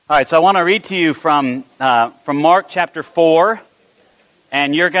All right, so I want to read to you from Mark chapter 4,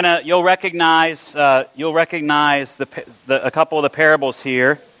 and you'll recognize a couple of the parables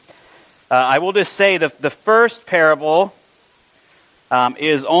here. I will just say the first parable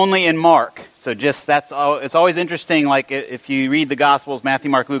is only in Mark. So it's always interesting. Like if you read the Gospels,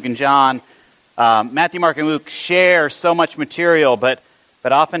 Matthew, Mark, Luke, and John, Matthew, Mark, and Luke share so much material, but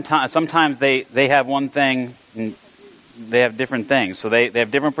oftentimes sometimes they have one thing. And they have different things, so they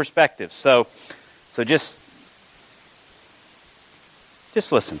have different perspectives. So just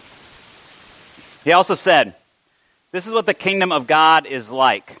listen. He also said, "This is what the kingdom of God is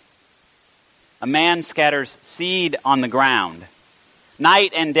like. A man scatters seed on the ground,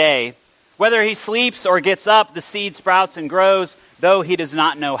 night and day. Whether he sleeps or gets up, the seed sprouts and grows, though he does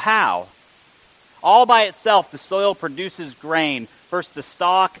not know how. All by itself, the soil produces grain, first the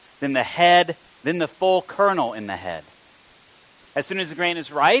stalk, then the head, then the full kernel in the head. As soon as the grain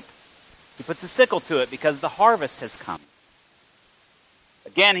is ripe, he puts a sickle to it because the harvest has come."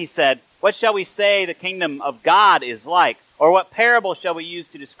 Again, he said, "What shall we say the kingdom of God is like? Or what parable shall we use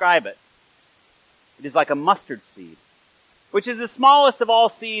to describe it? It is like a mustard seed, which is the smallest of all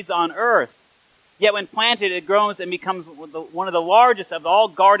seeds on earth. Yet when planted, it grows and becomes one of the largest of all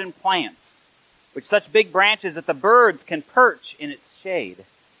garden plants, with such big branches that the birds can perch in its shade."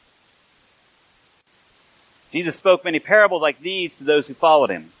 Jesus spoke many parables like these to those who followed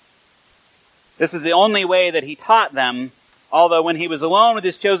him. This was the only way that he taught them, although when he was alone with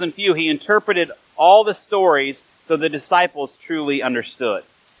his chosen few, he interpreted all the stories so the disciples truly understood.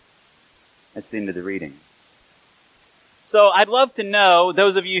 That's the end of the reading. So I'd love to know,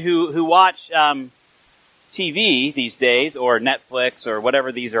 those of you who watch TV these days, or Netflix, or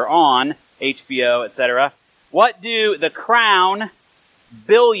whatever these are on, HBO, etc., what do The Crown,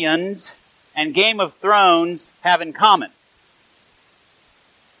 Billions, and Game of Thrones have in common?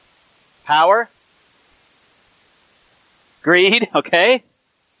 Power? Greed, okay.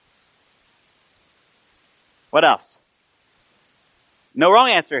 What else? No wrong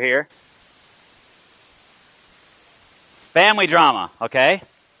answer here. Family drama, okay.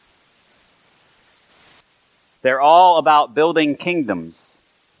 They're all about building kingdoms.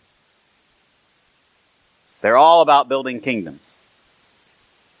 They're all about building kingdoms.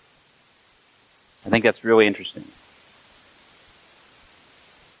 I think that's really interesting.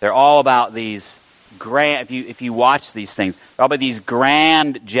 They're all about these grand, if you watch these things, they're all about these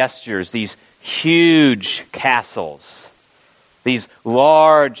grand gestures, these huge castles, these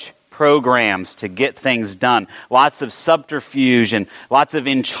large programs to get things done. Lots of subterfuge and lots of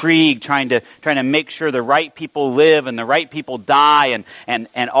intrigue, trying to make sure the right people live and the right people die,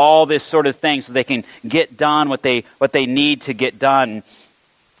 and all this sort of thing, so they can get done what they need to get done.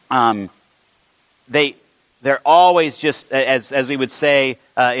 They're always just, as we would say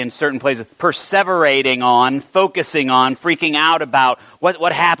in certain places, perseverating on, focusing on, freaking out about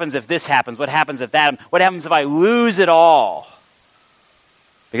what happens if this happens, what happens if that, what happens if I lose it all.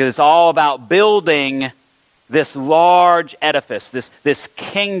 Because it's all about building this large edifice, this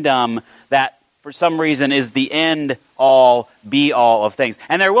kingdom that for some reason is the end all, be all of things.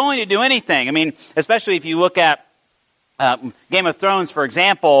 And they're willing to do anything. I mean, especially if you look at Game of Thrones, for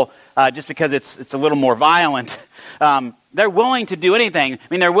example, just because it's a little more violent, they're willing to do anything. I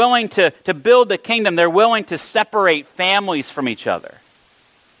mean, they're willing to build the kingdom. They're willing to separate families from each other.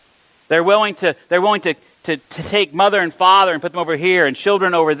 They're willing to take mother and father and put them over here and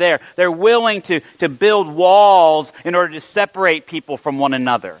children over there. They're willing to build walls in order to separate people from one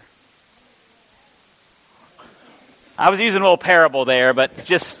another. I was using a little parable there, but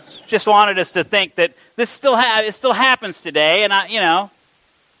just wanted us to think that this still happens today, and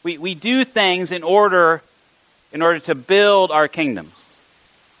we do things in order to build our kingdoms.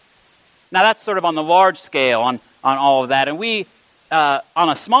 Now that's sort of on the large scale on all of that, and we on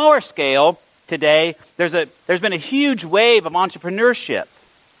a smaller scale today, there's been a huge wave of entrepreneurship.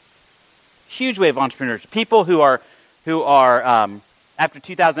 Huge wave of entrepreneurship. People who are after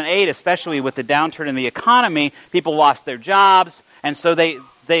 2008, especially with the downturn in the economy, people lost their jobs, and so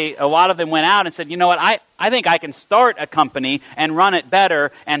a lot of them went out and said, you know what, I think I can start a company and run it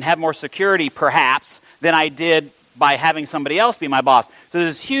better and have more security perhaps than I did by having somebody else be my boss. So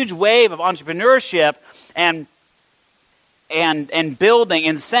there's this huge wave of entrepreneurship and building,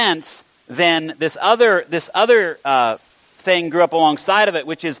 in a sense, then this other thing grew up alongside of it,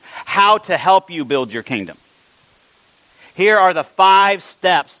 which is how to help you build your kingdom. Here are the 5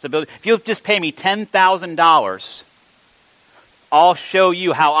 steps to build. If you'll just pay me $10,000, I'll show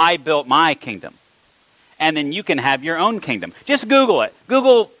you how I built my kingdom. And then you can have your own kingdom. Just Google it.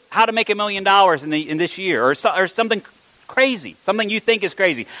 Google how to make $1 million in this year, or something crazy, something you think is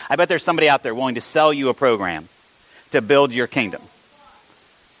crazy. I bet there's somebody out there willing to sell you a program to build your kingdom.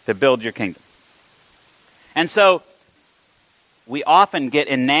 To build your kingdom. And so, we often get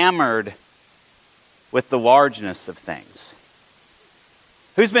enamored with the largeness of things.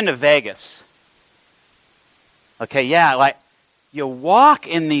 Who's been to Vegas? Okay, yeah, like, you walk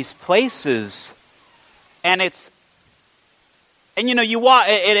in these places, and you walk,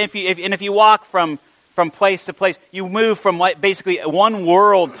 and if you walk from place to place, you move from like basically one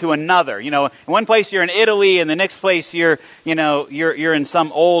world to another. In one place you're in Italy, and the next place you're in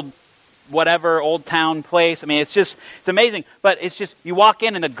some old town place. I mean, it's amazing. But it's just, you walk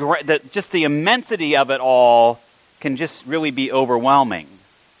in, and just the immensity of it all can just really be overwhelming.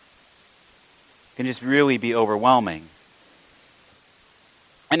 Can just really be overwhelming.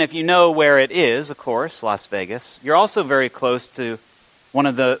 And if you know where it is, of course, Las Vegas, you're also very close to one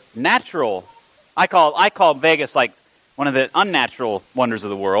of the natural. I call Vegas like one of the unnatural wonders of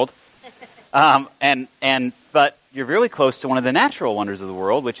the world. But you're really close to one of the natural wonders of the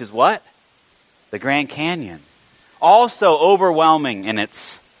world, which is what? The Grand Canyon. Also overwhelming in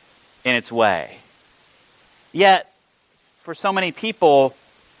its way. Yet, for so many people,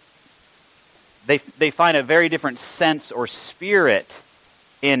 they find a very different sense or spirit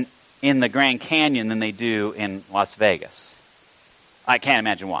in the Grand Canyon than they do in Las Vegas. I can't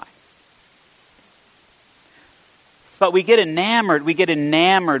imagine why. But we get enamored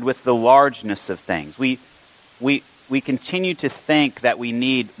with the largeness of things. We continue to think that we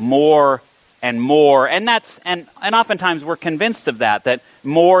need more and more, and oftentimes we're convinced of that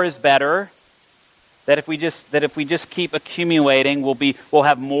more is better. That if we just keep accumulating, we'll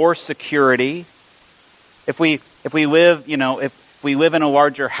have more security. If we live in a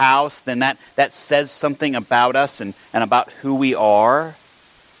larger house, then that says something about us and about who we are.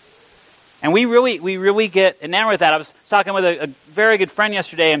 And we really get enamored with that. I was talking with a very good friend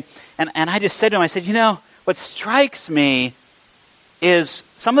yesterday, and I just said to him, I said, what strikes me is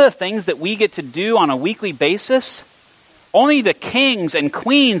some of the things that we get to do on a weekly basis, only the kings and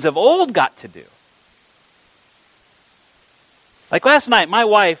queens of old got to do. Like last night, my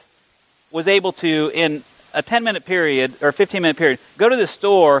wife was able to, in a 10-minute period or 15-minute period, go to the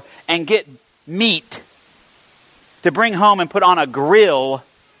store and get meat to bring home and put on a grill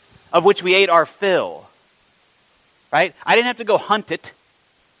of which we ate our fill. Right? I didn't have to go hunt it.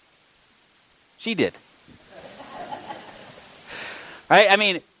 She did. Right? I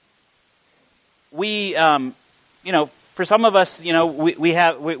mean, we, for some of us,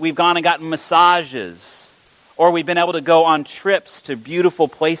 we've gone and gotten massages, or we've been able to go on trips to beautiful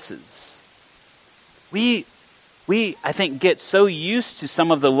places. We, I think, get so used to some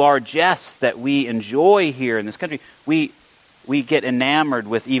of the largesse that we enjoy here in this country, we get enamored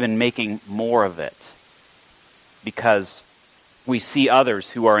with even making more of it because we see others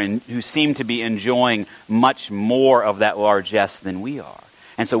who seem to be enjoying much more of that largesse than we are.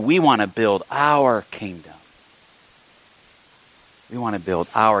 And so we want to build our kingdom. We want to build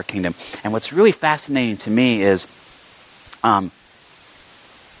our kingdom. And what's really fascinating to me is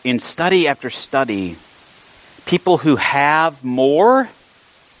in study after study, people who have more,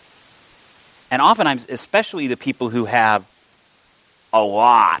 and oftentimes especially the people who have a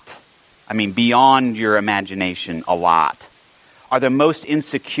lot, I mean beyond your imagination, a lot, are the most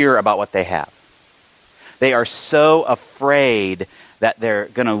insecure about what they have. They are so afraid that they're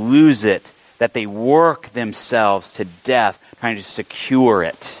going to lose it that they work themselves to death trying to secure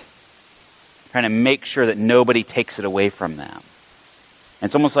it, trying to make sure that nobody takes it away from them. And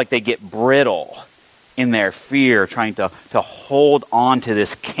it's almost like they get brittle in their fear, trying to hold on to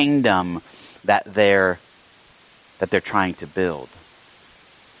this kingdom that they're trying to build.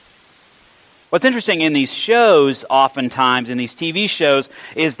 What's interesting in these shows, oftentimes in these TV shows,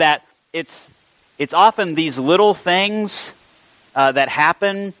 is that it's often these little things that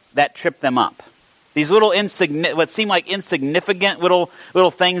happen that trip them up. These little what seem like insignificant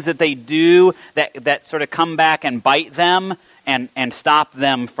little things that they do that sort of come back and bite them and stop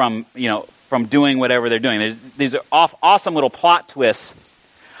them from doing whatever they're doing. These are awesome little plot twists.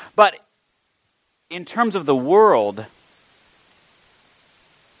 But in terms of the world,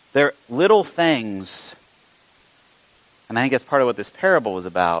 they're little things, and I think that's part of what this parable is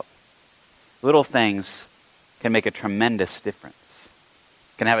about. Little things can make a tremendous difference,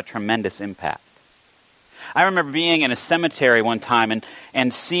 can have a tremendous impact. I remember being in a cemetery one time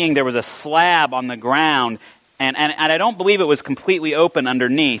and seeing there was a slab on the ground, and I don't believe it was completely open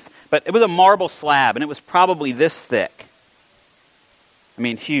underneath, but it was a marble slab, and it was probably this thick. I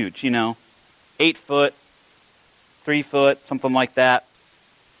mean, huge, 8 foot, 3 foot, something like that.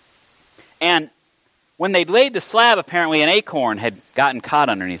 And when they laid the slab, apparently an acorn had gotten caught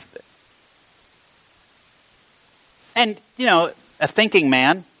underneath it. And, a thinking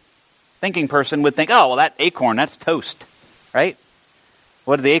person would think, oh, well, that acorn, that's toast, right?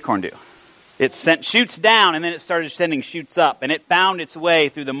 What did the acorn do? It sent shoots down, and then it started sending shoots up, and it found its way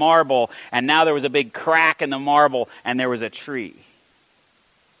through the marble, and now there was a big crack in the marble, and there was a tree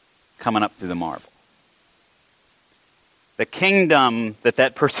coming up through the marble. The kingdom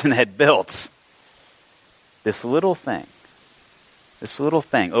that person had built, this little thing,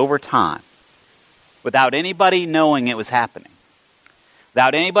 over time, without anybody knowing it was happening,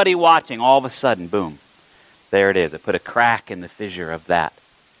 without anybody watching, all of a sudden, boom, there it is. It put a crack in the fissure of that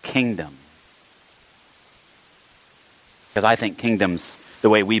kingdom. Because I think kingdoms, the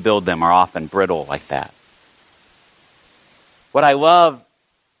way we build them, are often brittle like that. What I love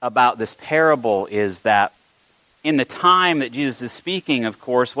about this parable is that in the time that Jesus is speaking, of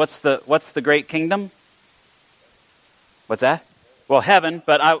course, what's the great kingdom? What's that? Well, heaven,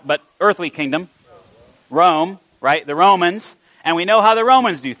 but earthly kingdom. Rome, right? The Romans. And we know how the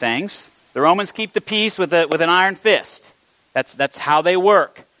Romans do things. The Romans keep the peace with an iron fist. That's how they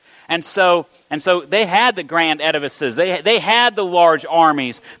work. And so they had the grand edifices. They had the large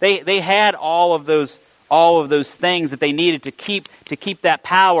armies. They had all of those things that they needed to keep that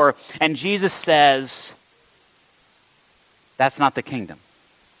power. And Jesus says, that's not the kingdom.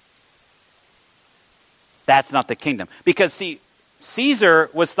 That's not the kingdom. Because see, Caesar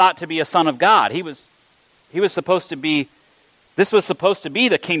was thought to be a son of God. He was supposed to be, this was supposed to be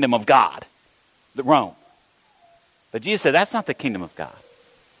the kingdom of God, Rome. But Jesus said, that's not the kingdom of God.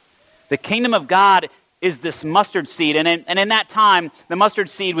 The kingdom of God is this mustard seed. And in that time, the mustard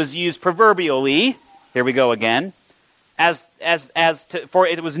seed was used proverbially, here we go again, for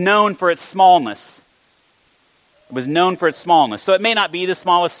it was known for its smallness. It was known for its smallness. So it may not be the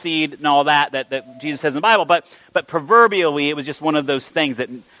smallest seed and all that Jesus says in the Bible, but proverbially it was just one of those things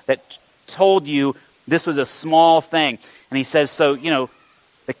that told you this was a small thing. And he says, so,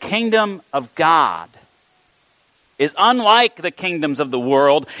 the kingdom of God is unlike the kingdoms of the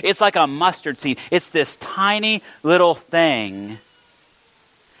world. It's like a mustard seed. It's this tiny little thing.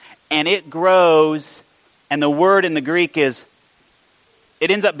 And it grows, and the word in the Greek is,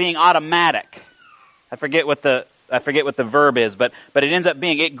 it ends up being automatic. I forget what the verb is, but it ends up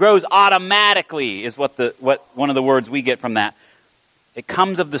being, it grows automatically is what one of the words we get from that. It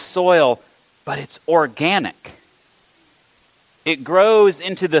comes of the soil, but it's organic. It grows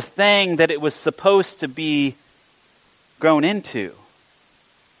into the thing that it was supposed to be grown into.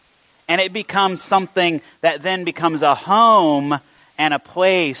 And it becomes something that then becomes a home and a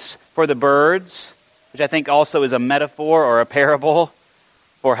place for the birds, which I think also is a metaphor or a parable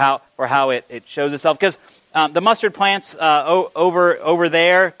for how it shows itself. Because the mustard plants over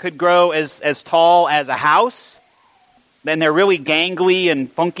there could grow as tall as a house. Then they're really gangly and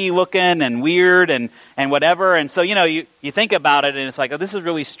funky looking and weird and whatever. And so, you think about it and it's like, oh, this is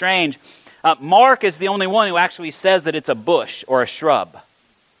really strange. Mark is the only one who actually says that it's a bush or a shrub.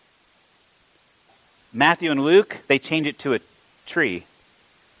 Matthew and Luke, they change it to a tree.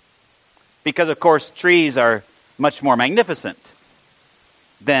 Because, of course, trees are much more magnificent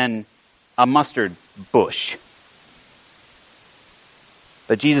than a mustard bush.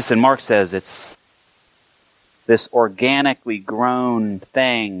 But Jesus in Mark says it's this organically grown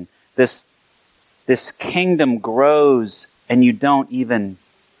thing. This kingdom grows and you don't even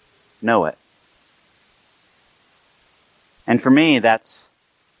know it. And for me, that's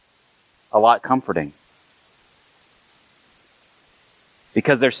a lot comforting.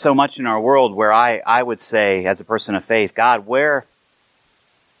 Because there's so much in our world where I would say, as a person of faith, God, where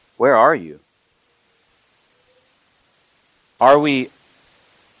are you? Are we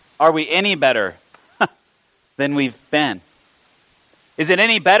any better than we've been? Is it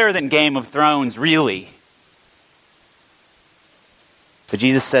any better than Game of Thrones, really? But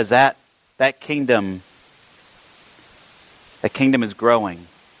Jesus says that kingdom is growing.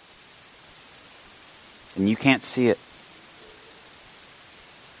 And you can't see it.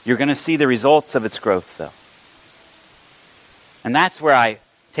 You're going to see the results of its growth, though. And that's where I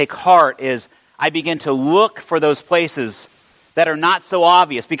take heart, is I begin to look for those places that are not so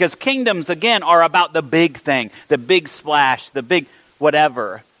obvious. Because kingdoms, again, are about the big thing, the big splash, the big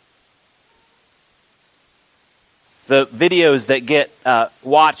whatever. The videos that get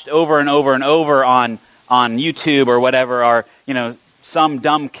watched over and over and over on YouTube or whatever are, some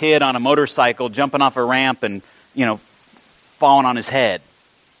dumb kid on a motorcycle jumping off a ramp and, falling on his head.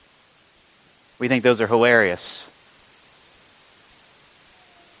 We think those are hilarious.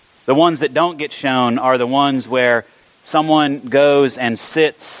 The ones that don't get shown are the ones where someone goes and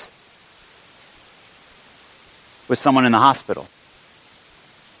sits with someone in the hospital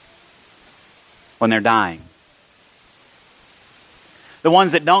when they're dying. The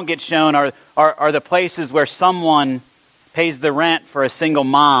ones that don't get shown are the places where someone pays the rent for a single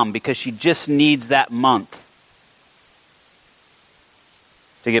mom because she just needs that month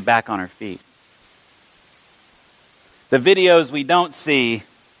to get back on her feet. The videos we don't see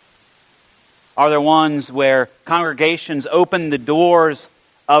are the ones where congregations open the doors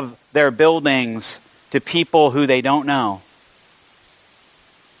of their buildings to people who they don't know,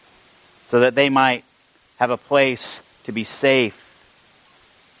 so that they might have a place to be safe,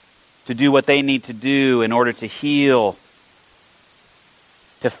 to do what they need to do in order to heal,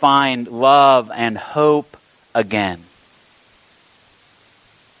 to find love and hope again.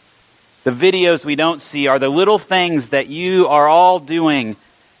 The videos we don't see are the little things that you are all doing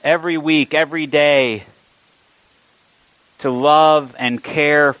every week, every day, to love and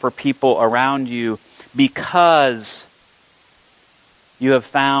care for people around you because you have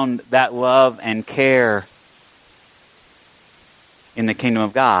found that love and care in the kingdom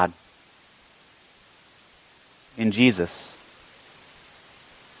of God, in Jesus.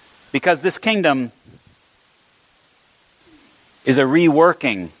 Because this kingdom is a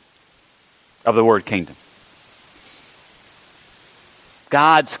reworking of the word kingdom.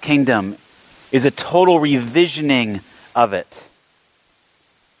 God's kingdom is a total revisioning of it.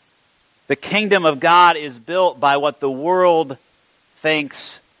 The kingdom of God is built by what the world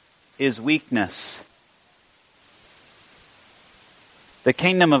thinks is weakness. The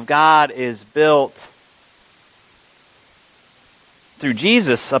kingdom of God is built through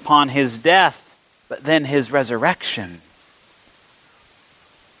Jesus upon his death, but then his resurrection.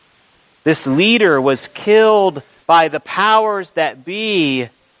 This leader was killed by the powers that be,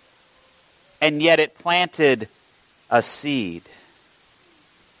 and yet it planted a seed.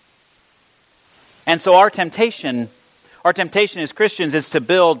 And so our temptation as Christians is to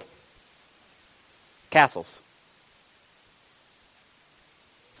build castles.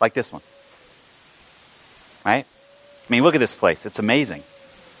 Like this one. Right? I mean, look at this place. It's amazing.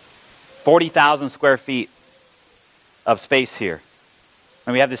 40,000 square feet of space here.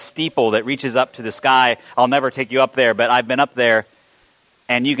 And we have this steeple that reaches up to the sky. I'll never take you up there, but I've been up there,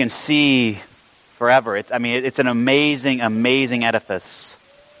 and you can see forever. It's an amazing, amazing edifice.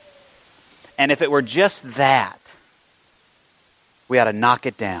 And if it were just that, we ought to knock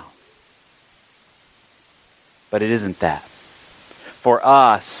it down. But it isn't that. For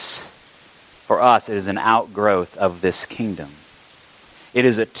us, it is an outgrowth of this kingdom. It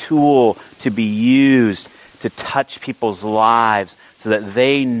is a tool to be used to touch people's lives so that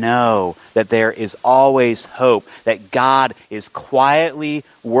they know that there is always hope, that God is quietly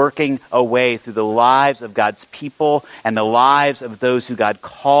working away through the lives of God's people and the lives of those who God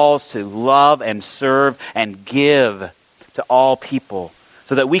calls to love and serve and give to all people,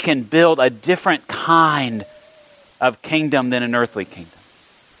 so that we can build a different kind of kingdom than an earthly kingdom.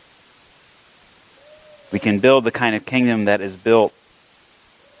 We can build the kind of kingdom that is built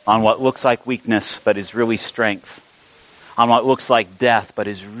on what looks like weakness but is really strength, on what looks like death but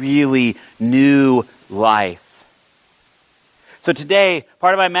is really new life. So today,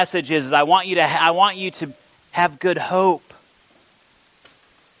 part of my message is I want you to have good hope.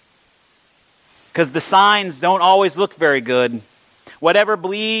 Because the signs don't always look very good. Whatever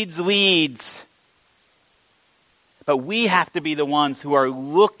bleeds, leads. But we have to be the ones who are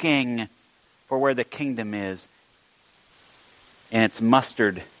looking for where the kingdom is in its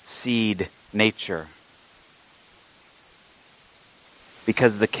mustard seed nature.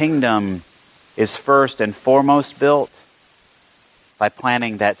 Because the kingdom is first and foremost built by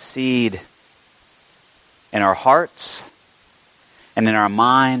planting that seed in our hearts and in our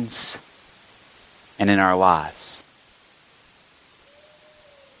minds and in our lives.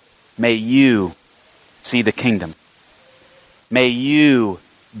 May you see the kingdom. May you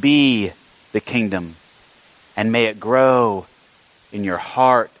be the kingdom. And may it grow in your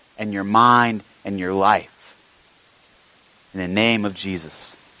heart and your mind and your life. In the name of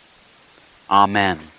Jesus. Amen.